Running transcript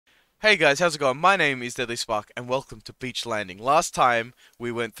Hey guys, how's it going? My name is Deadly Spark, and welcome to Beach Landing. Last time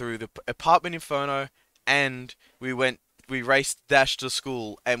we went through the apartment inferno, and we raced Dash to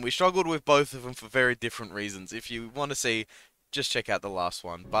school, and we struggled with both of them for very different reasons. If you want to see, just check out the last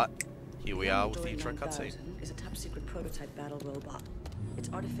one. But here we The are with the omnidriod intro cutscene. 9000 is a top-secret prototype battle robot. Its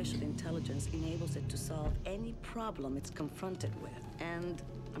artificial intelligence enables it to solve any problem it's confronted with. And,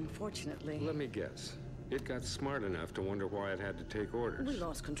 unfortunately, Let me guess. It got smart enough to wonder why it had to take orders. we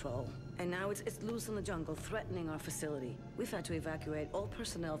lost control. And now it's loose in the jungle, threatening our facility. We've had to evacuate all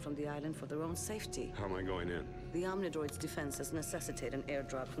personnel from the island for their own safety. How am I going in? The omnidroid's defenses necessitate an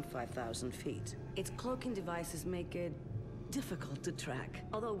airdrop from 5,000 feet. Its cloaking devices make it difficult to track,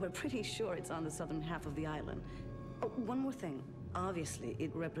 although we're pretty sure it's on the southern half of the island. Oh, one more thing. Obviously,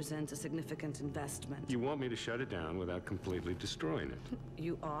 it represents a significant investment. You want me to shut it down without completely destroying it?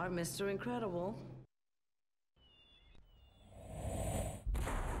 You are Mr. Incredible.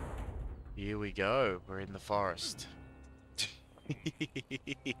 Here we go. We're in the forest.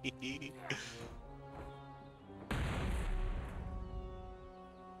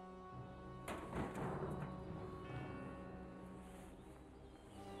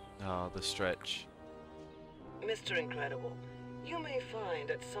 Oh, the stretch. Mr. Incredible, you may find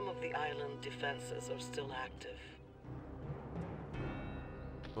that some of the island defenses are still active.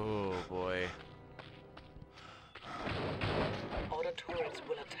 Oh boy. Autoturrets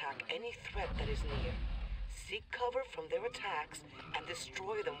will attack any threat that is near. Seek cover from their attacks and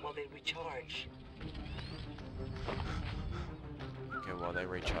destroy them while they recharge. Okay, while they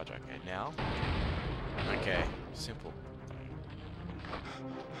recharge. Okay, now? Okay, simple.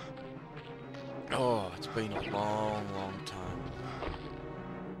 Oh, it's been a long, long time.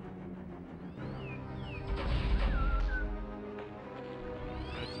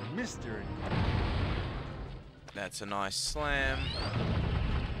 That's Mr. That's a nice slam.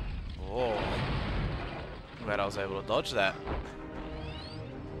 Oh. Glad I was able to dodge that.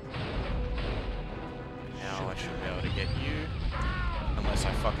 Now I should be able to get you. Unless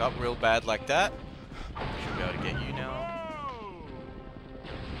I fuck up real bad like that. I should be able to get you now.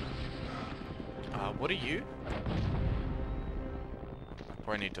 What are you? I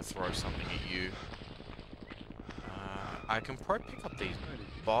probably need to throw something at you. I can probably pick up these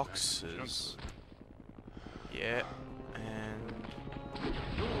boxes. Yeah, and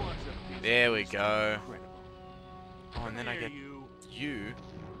there we go. Oh, and then I get you,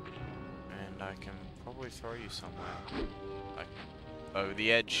 and I can probably throw you somewhere, like over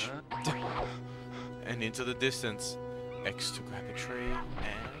the edge, and into the distance. X to grab a tree,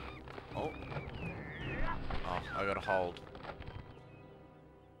 and oh, I gotta hold.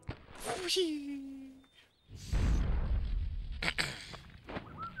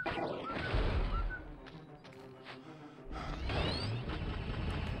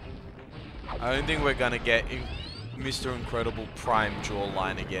 I don't think we're gonna get Mr. Incredible Prime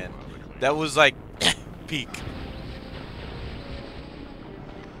jawline again. That was like peak.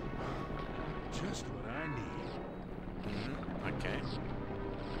 Just what I need. Okay.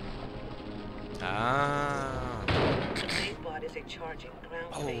 Ah. Bot is a charging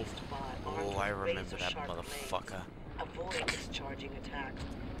ground-based bot armed I with remember that razor-sharp motherfucker. blades. Avoid discharging attacks.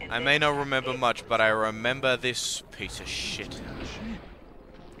 And I then may not attack remember it. much, but I remember this piece of shit.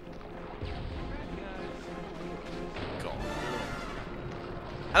 God.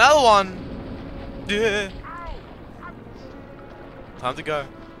 Another one! Yeah. Time to go.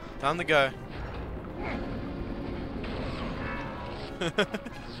 Time to go.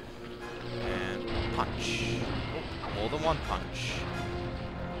 And punch. Oh, more than one punch.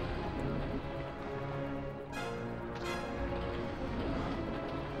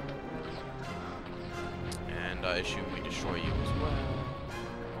 And I assume we destroy you as well.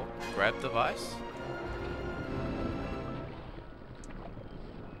 Oh, grab device.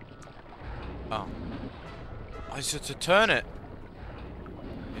 Oh. Oh, is it to turn it?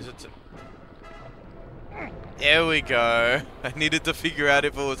 Is it to... There we go. I needed to figure out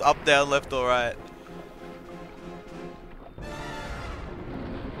if it was up, down, left, or right.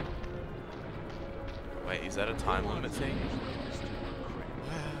 Wait, is that a time limit thing?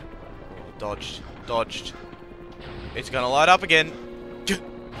 Dodged. Dodged. It's gonna light up again.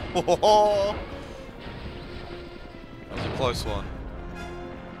 Oh, that was a close one.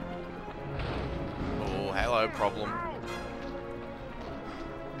 Oh, hello, problem.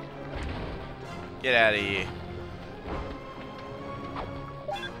 Get out of here.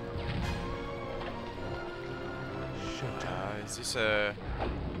 Is this a...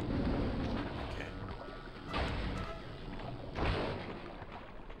 Okay.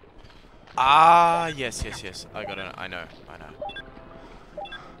 Ah, yes, yes, yes. I got it. I know.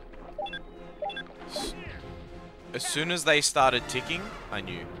 As soon as they started ticking, I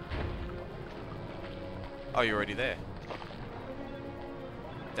knew. Oh, you're already there.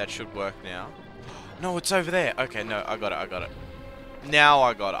 That should work now. No, it's over there. Okay, no, I got it. Now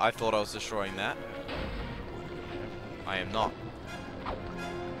I got it. I thought I was destroying that. I am not.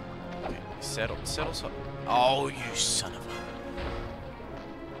 Okay, settle. Oh, you son of a...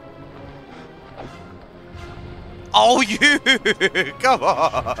 Oh, you! Come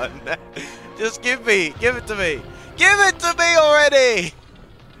on! Just give it to me! Give it to me already!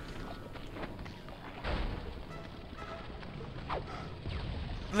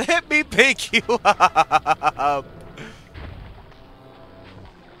 Let me pick you up!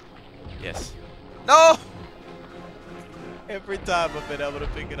 Yes. No! Every time I've been able to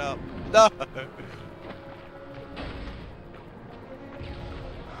pick it up. No!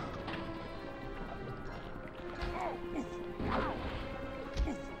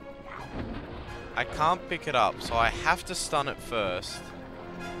 I can't pick it up, so I have to stun it first.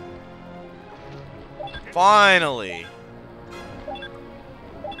 Finally! Oh,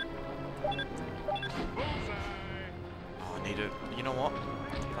 I need to... You know what?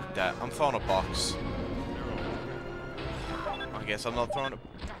 Fuck that. I'm throwing a box. I guess I'm not throwing a...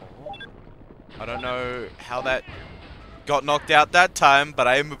 I don't know how that got knocked out that time, but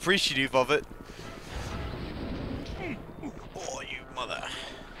I am appreciative of it. Oh, you mother...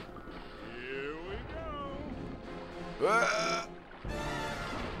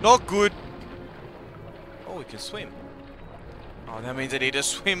 Not good. Oh, we can swim. Oh, that means I need to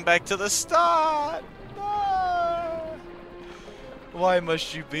swim back to the start. No. Why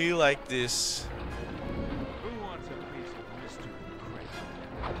must you be like this? Who wants a piece of mystery crate?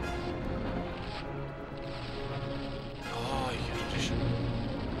 Oh, you just...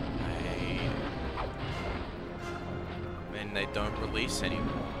 Hey. And they don't release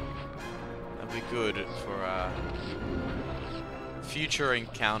anymore. That'd be good for future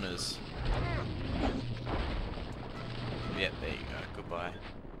encounters. Yep, there you go. Goodbye.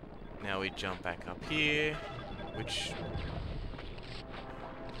 Now we jump back up here, which...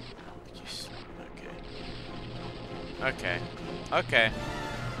 Yes. Okay.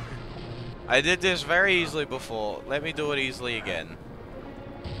 I did this very easily before. Let me do it easily again.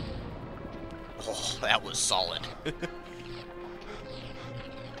 Oh, that was solid.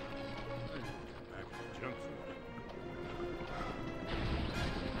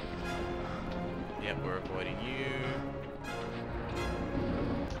 Yep, we're avoiding you.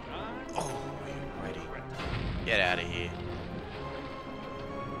 Oh, you're ready. Get out of here.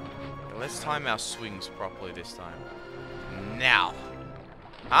 Okay, let's time our swings properly this time. Now.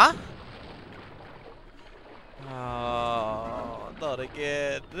 Huh? Oh, not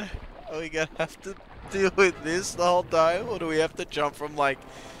again. Are we gonna have to deal with this the whole time? Or do we have to jump from, like,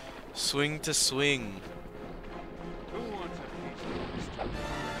 swing to swing? Who wants a piece of mystery?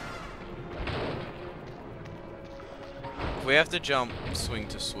 If we have to jump swing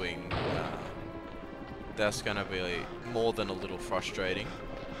to swing, that's gonna be more than a little frustrating.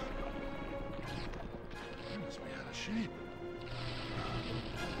 You must be out of shape.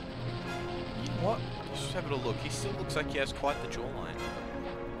 What? Just having a look. He still looks like he has quite the jawline.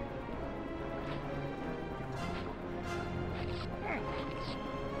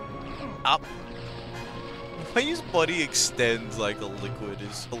 Up. The way his body extends like a liquid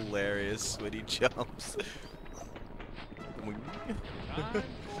is hilarious when he jumps.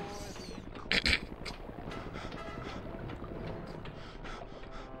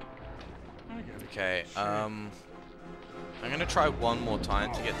 Okay, I'm gonna try one more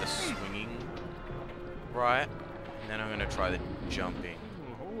time to get the swinging right, and then I'm gonna try the jumping.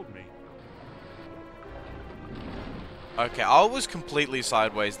 Hold me. Okay, I was completely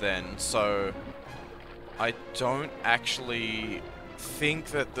sideways then, so I don't actually think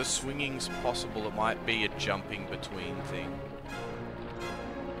that the swinging's possible. It might be a jumping between thing.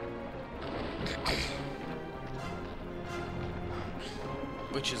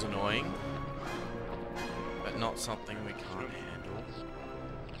 Which is annoying, but not something we can't handle.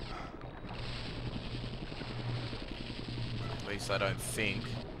 At least I don't think.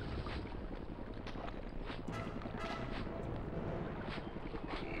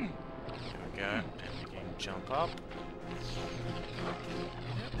 There we go, and we can jump up.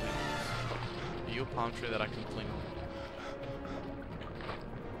 Are you a palm tree that I can cling on?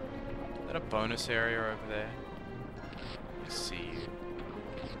 Is that a bonus area over there? I see you.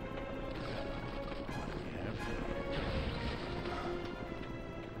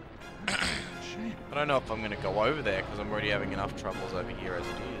 I don't know if I'm going to go over there because I'm already having enough troubles over here as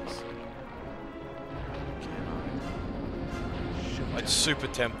it is. It's super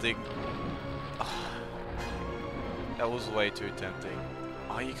tempting. Oh. That was way too tempting.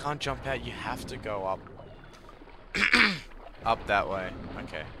 Oh, you can't jump out. You have to go up. Up that way.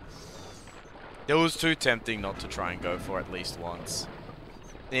 Okay. It was too tempting not to try and go for at least once.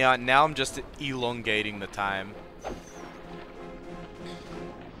 Yeah, now I'm just elongating the time.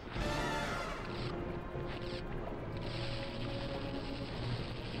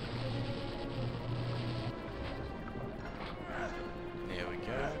 There we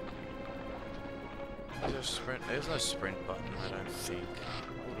go. Is there a sprint? There's no sprint button, I don't think.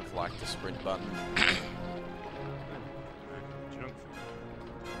 I would have liked the sprint button.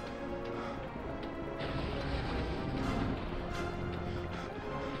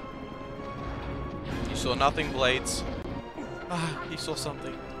 You saw nothing, Blades. Ah, you saw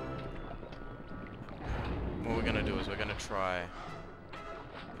something. What we're gonna do is we're gonna try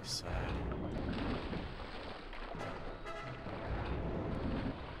this side.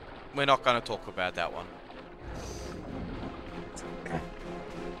 We're not gonna talk about that one.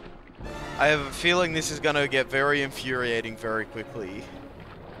 I have a feeling this is gonna get very infuriating very quickly.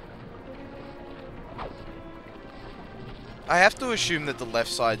 I have to assume that the left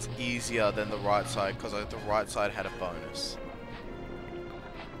side's easier than the right side because the right side had a bonus.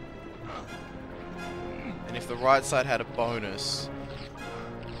 And if the right side had a bonus,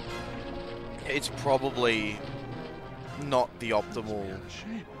 it's probably not the optimal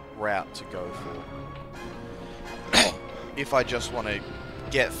route to go for. If I just want to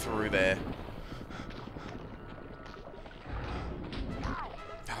get through there. Oh,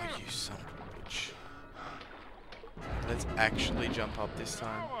 you son of a bitch. Let's actually jump up this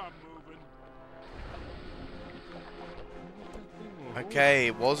time. Okay,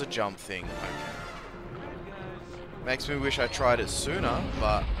 it was a jump thing. Okay. Makes me wish I tried it sooner,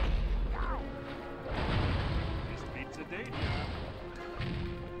 but...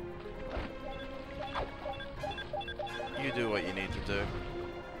 You do what you need to do.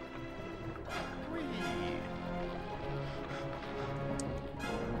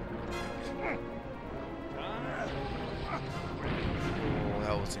 Oh,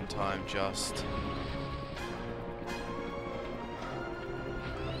 that was in time just.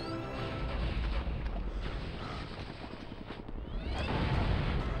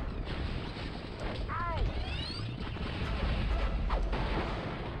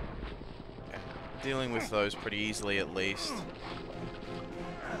 Dealing with those pretty easily at least.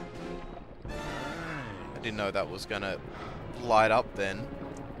 I didn't know that was gonna light up then.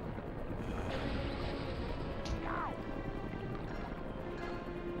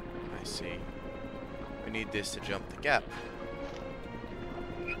 I see. We need this to jump the gap.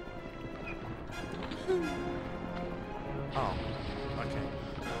 Oh, okay.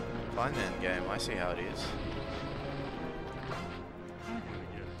 Fine then, game. I see how it is.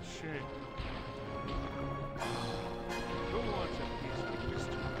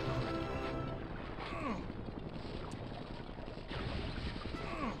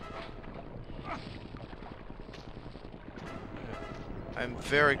 I'm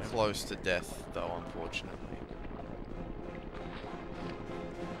very close to death, though, unfortunately.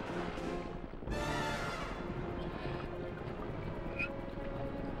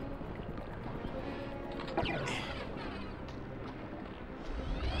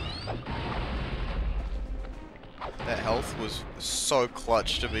 That health was so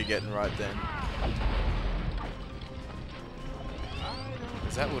clutch to be getting right then.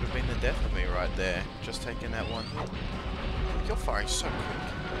 Because that would have been the death of me right there, just taking that one hit. You're firing so quick.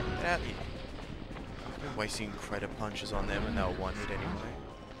 Get out of here. I've been wasting credit punches on them and they were one hit anyway.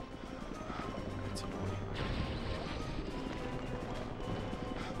 That's annoying.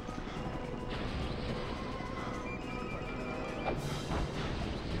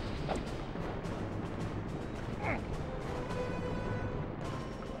 There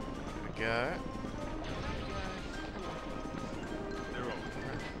we go.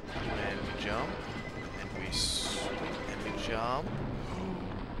 And we jump. And we sweep. And we jump.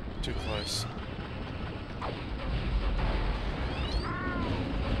 Too close. Oh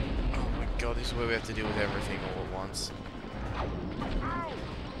my god, this is where we have to deal with everything all at once.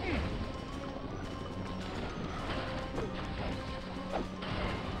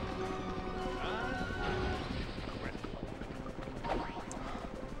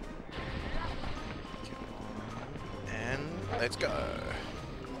 And let's go.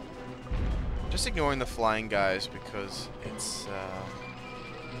 Just ignoring the flying guys because it's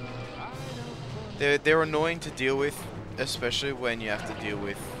they're annoying to deal with, especially when you have to deal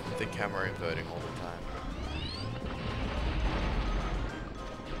with the camera inverting all the time.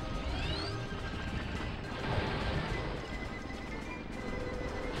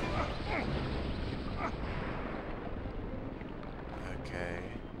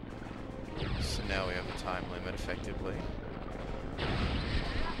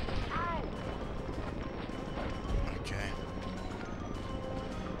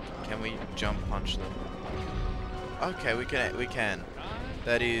 Can we jump punch them? Okay, we can.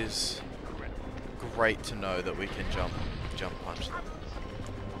 That is great to know that we can jump punch them.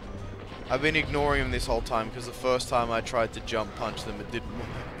 I've been ignoring them this whole time because the first time I tried to jump punch them, it didn't work.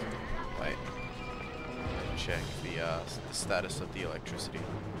 Wait. Check the status of the electricity.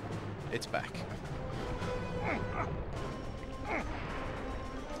 It's back. There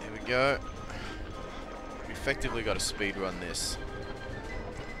we go. We effectively got to speed run this.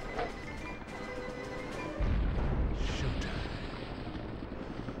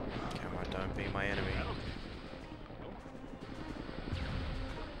 Camera, don't be my enemy.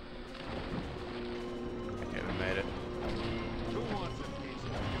 Okay, we made it.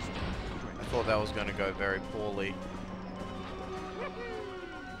 I thought that was going to go very poorly.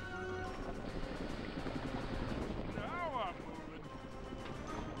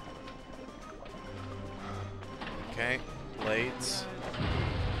 Okay, blades.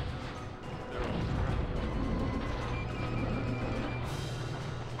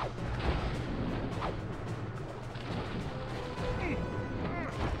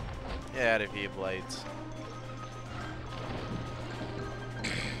 Get out of here, blades.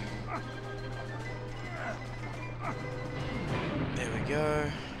 There we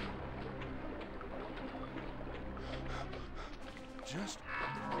go. Just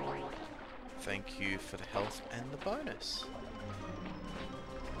Thank you for the health and the bonus.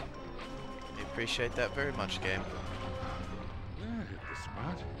 I appreciate that very much, game. hit the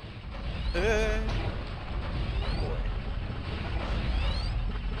spot. Boy.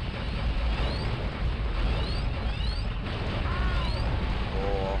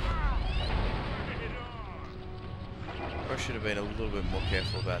 Oh. I should have been a little bit more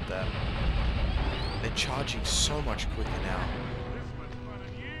careful about that. They're charging so much quicker now.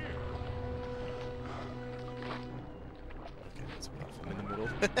 Okay, that's a platform in the middle.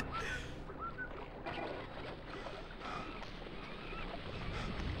 That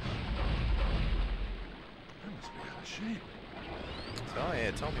must be out of shape. Oh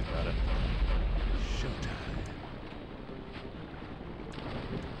yeah, tell me about it. Showtime.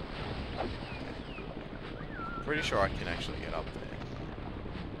 Pretty sure I can actually get up there.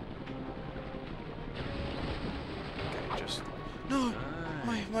 Okay, just... No!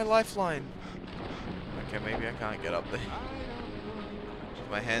 My lifeline! Okay, maybe I can't get up there.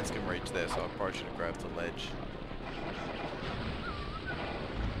 My hands can reach there, so I probably should have grabbed the ledge.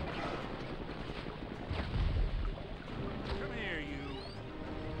 Come here, you.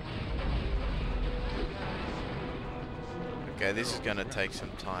 Okay, this is gonna take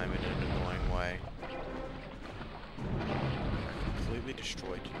some time in an annoying way. I completely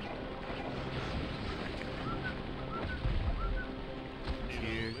destroyed you.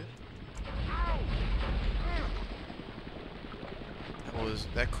 Okay.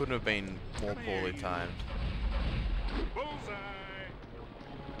 That couldn't have been more poorly timed. Bullseye.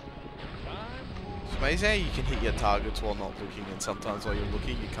 It's amazing how you can hit your targets while not looking, and sometimes while you're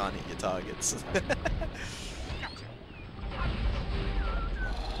looking you can't hit your targets.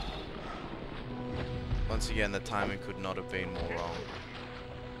 Once again, the timing could not have been more wrong.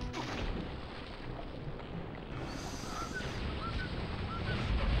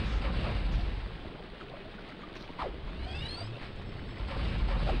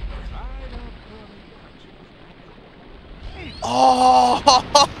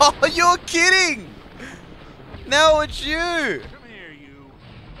 Oh, you're kidding! Now it's you! Come here, you.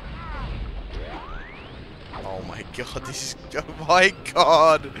 Oh my god, this is... Oh my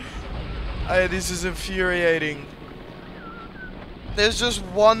god! This is infuriating. There's just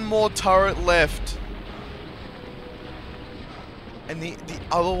one more turret left. And the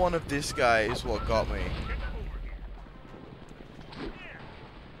other one of this guy is what got me. There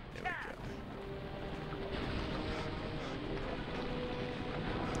we go.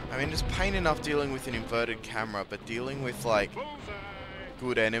 I mean, it's pain enough dealing with an inverted camera, but dealing with, like,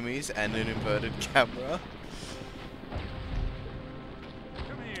 good enemies and an inverted camera...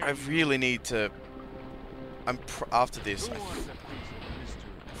 I really need to... after this, I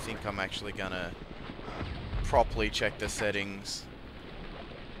think I'm actually gonna properly check the settings.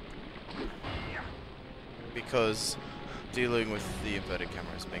 Because dealing with the inverted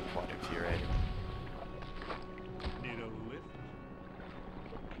camera has been quite infuriating. Need a lift?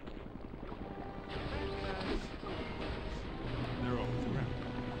 They're always around.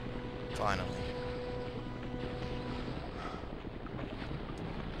 Finally.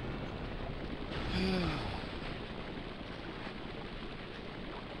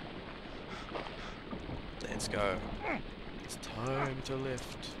 Let's go. It's time to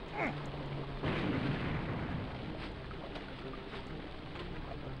lift.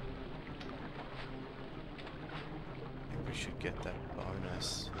 should get that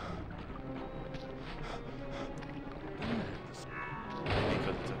bonus.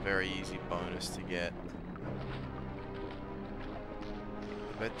 Because it's a very easy bonus to get.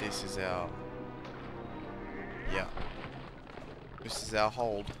 I bet this is our... Yeah. This is our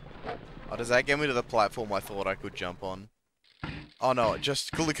hold. Oh, does that get me to the platform I thought I could jump on? Oh no, it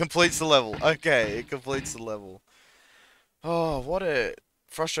just completes the level. Okay, it completes the level. Oh, what a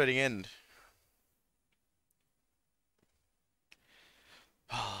frustrating end.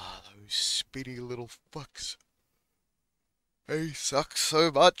 Ah, those speedy little fucks. They suck so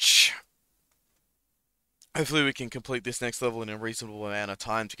much. Hopefully we can complete this next level in a reasonable amount of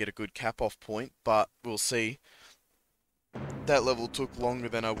time to get a good cap-off point, but we'll see. That level took longer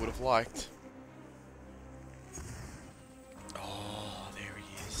than I would have liked. Oh, there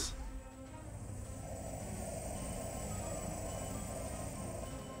he is.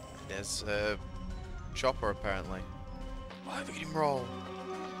 There's a chopper apparently. Oh, look at him roll.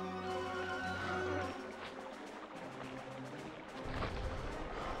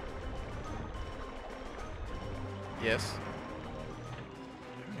 Yes.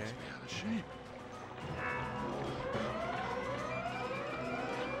 Okay.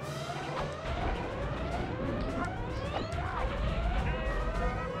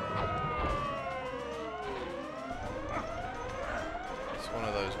 It's one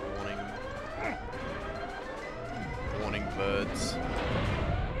of those warning birds.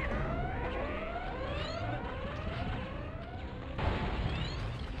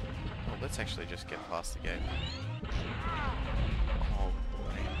 Oh, let's actually just get past the gate. Oh,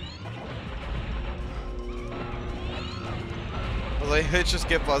 boy. Well, let's just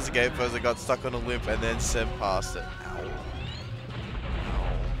get past the gate first. I got stuck on a limp and then sent past it. Ow.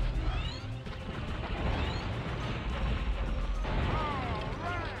 Ow.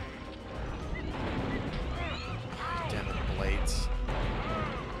 Damn it, blades.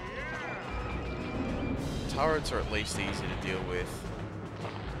 Turrets are at least easy to deal with.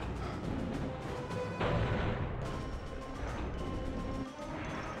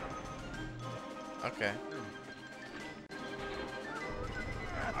 Okay.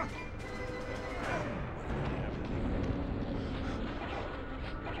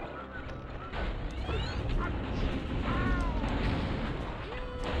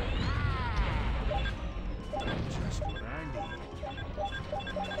 Just what I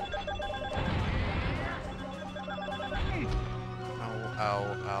need. Ow,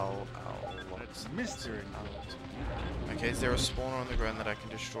 ow, ow. That's mystery. Okay, is there a spawner on the ground that I can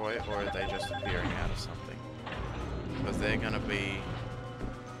destroy, or are they just appearing out of something? Because they're gonna be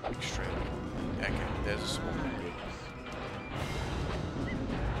extremely... Okay, there's a spawner.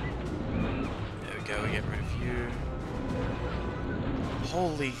 There we go, we get rid of you.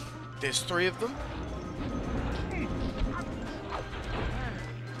 Holy... There's 3 of them?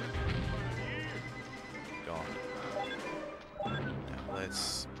 Gone. Now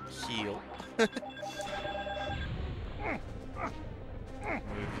let's heal. Move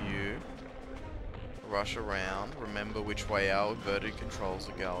you. Rush around. Remember which way our inverted controls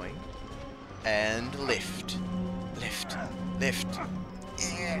are going. And lift. Lift. Lift.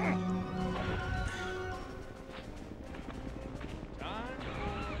 Yeah.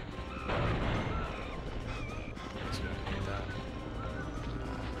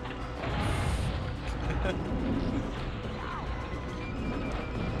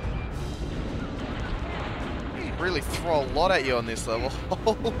 Really throw a lot at you on this level.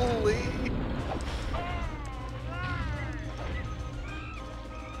 Holy!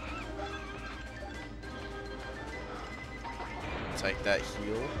 Take that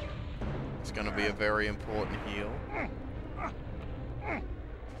heal. It's going to be a very important heal.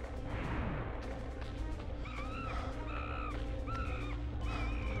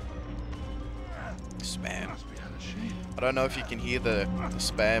 Spam. I don't know if you can hear the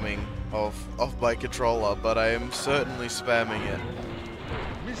spamming of my controller, but I am certainly spamming it.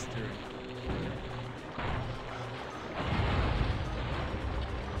 Mystery.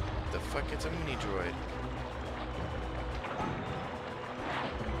 The fuck, it's a omnidriod.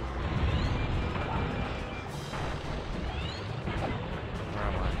 Where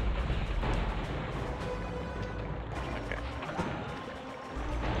am I? Okay.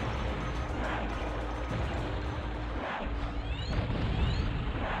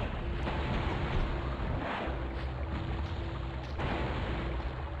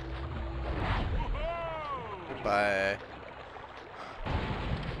 Bye.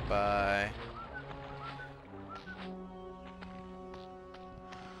 Bye.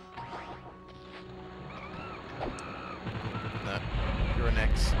 No, you're an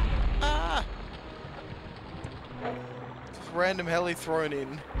X. Ah! random heli thrown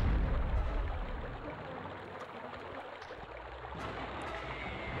in.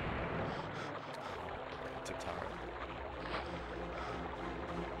 It's a turret.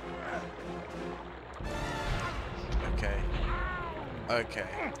 Okay.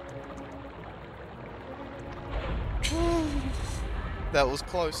 Okay. That was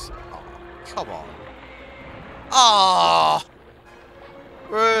close. Oh, come on. Ah!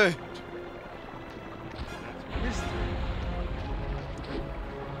 Rude.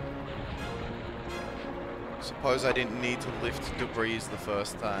 Suppose I didn't need to lift debris the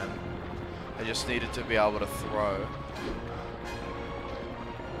first time. I just needed to be able to throw.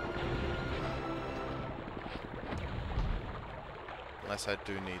 Unless I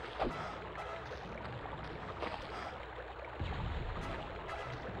do need...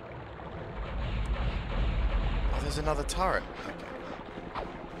 Oh, there's another turret. Okay.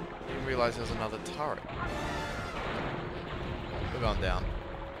 Didn't realize there's another turret. We're going down.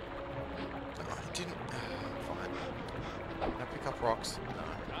 No, I didn't... Fine. Can I pick up rocks? No.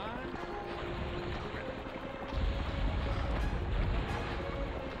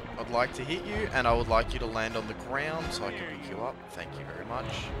 I'd like to hit you, and I would like you to land on the ground so I can pick you up. Thank you very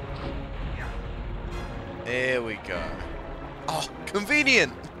much. There we go. Oh,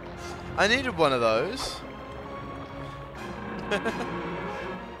 convenient! I needed one of those.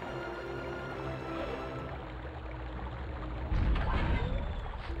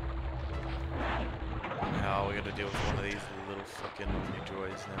 Now we're gonna deal with one of these little fucking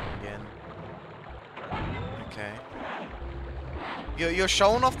omnidrios now again. Okay. You're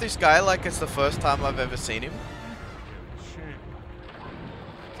showing off this guy like it's the first time I've ever seen him?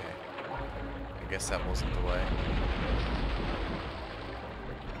 Okay. I guess that wasn't the way.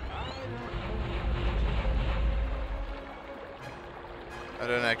 I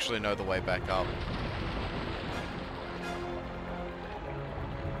don't actually know the way back up.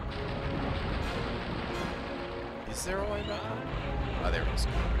 Is there a way back up? Oh, there it is.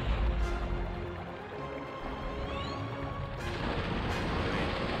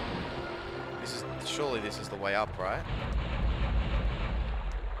 Surely this is the way up, right?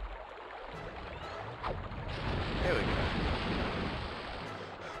 There we go.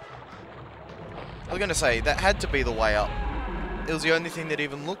 I was gonna say, that had to be the way up. It was the only thing that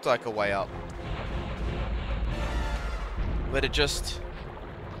even looked like a way up. But it just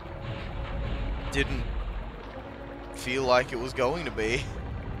didn't feel like it was going to be.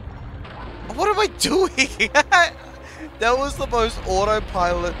 What am I doing? That was the most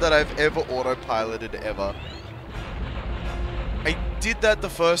autopilot that I've ever autopiloted ever. I did that the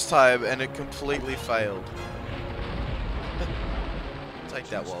first time and it completely failed. Take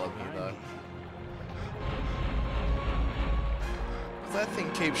that while I'm here though. Does that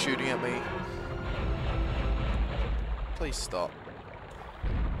thing keep shooting at me? Please stop.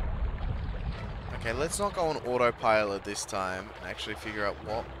 Okay, let's not go on autopilot this time and actually figure out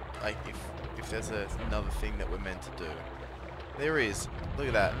what, like, if there's another thing that we're meant to do. There is. Look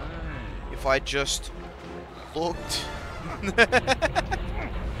at that. If I just looked... if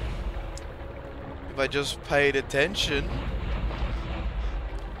I just paid attention,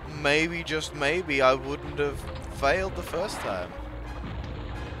 maybe, just maybe, I wouldn't have failed the first time.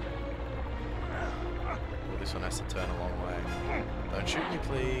 Well, this one has to turn a long way. Don't shoot me,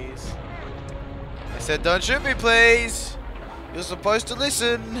 please. I said don't shoot me, please! You're supposed to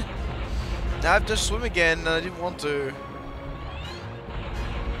listen! Now I have to swim again, and I didn't want to.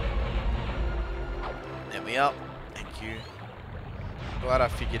 Let me up. Thank you. Glad I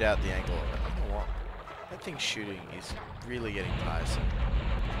figured out the angle of it. You know what? That thing shooting is really getting tiresome.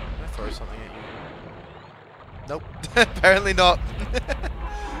 Can I throw something at you? Nope. Apparently not.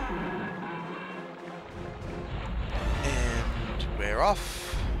 And we're off.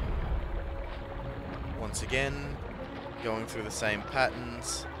 Once again, going through the same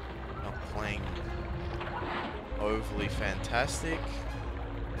patterns. Not playing overly fantastic.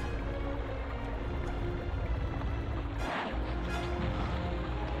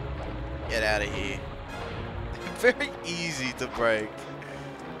 Get out of here. Very easy to break.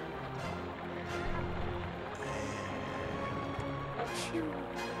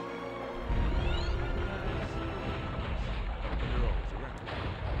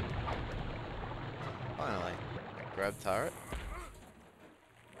 Finally, grab turret.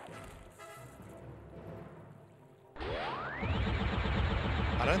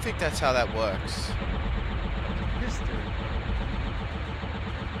 I don't think that's how that works.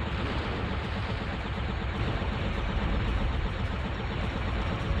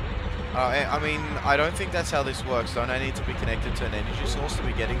 I mean, I don't think that's how this works. Don't I need to be connected to an energy source to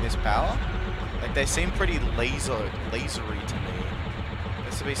be getting this power? Like, they seem pretty lasery to me.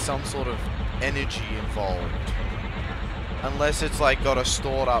 There's to be some sort of energy involved. Unless it's like got a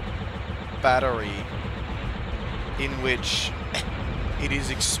stored up battery in which it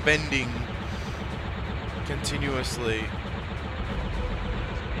is expending continuously.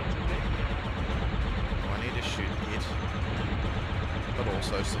 I need to shoot it, but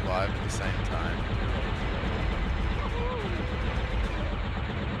also survive at the same time.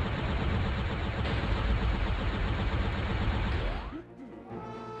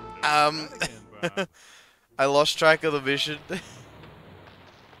 I lost track of the mission.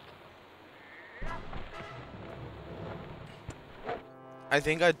 I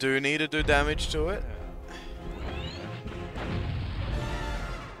think I do need to do damage to it.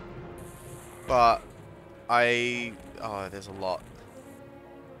 But oh, there's a lot.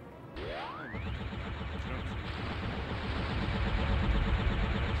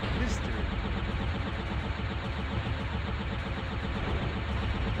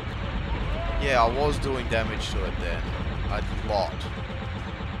 Yeah, I was doing damage to it then. A lot.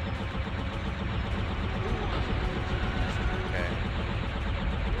 Okay.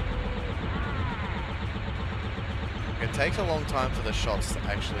 It takes a long time for the shots to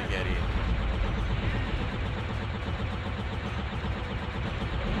actually get in.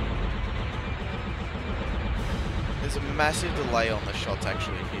 There's a massive delay on the shots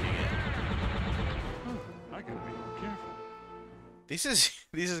actually hitting it. I gotta be more careful. This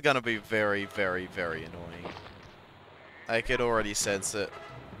is gonna be very, very, very annoying. I could already sense it.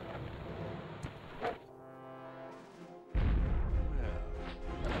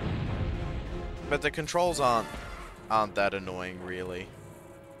 But the controls aren't that annoying, really.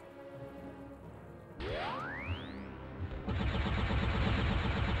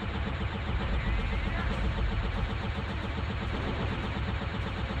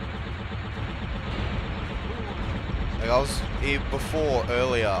 Like I was before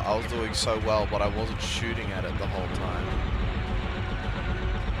earlier, I was doing so well, but I wasn't shooting at it the whole time.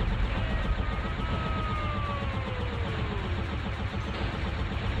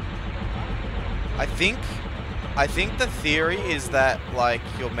 I think the theory is that like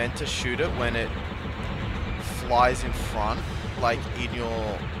you're meant to shoot it when it flies in front, like in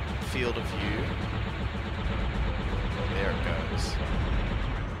your field of view. There it goes.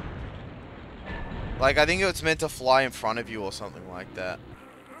 Like I think it's meant to fly in front of you or something like that.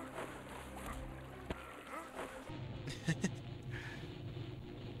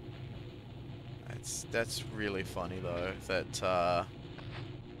 That's really funny though, that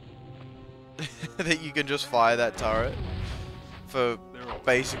that you can just fire that turret for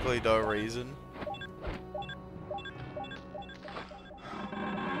basically no reason.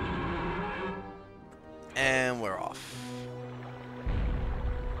 And we're off.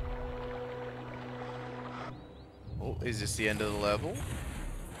 Oh, is this the end of the level?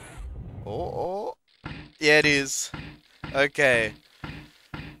 Oh. Yeah, it is. Okay.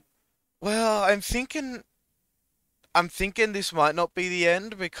 Well, I'm thinking this might not be the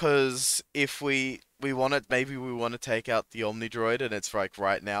end, because if we want it, maybe we want to take out the omnidriod, and it's like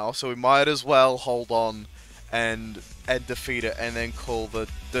right now, so we might as well hold on and defeat it, and then call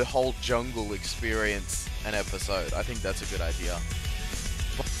the whole jungle experience an episode. I think that's a good idea.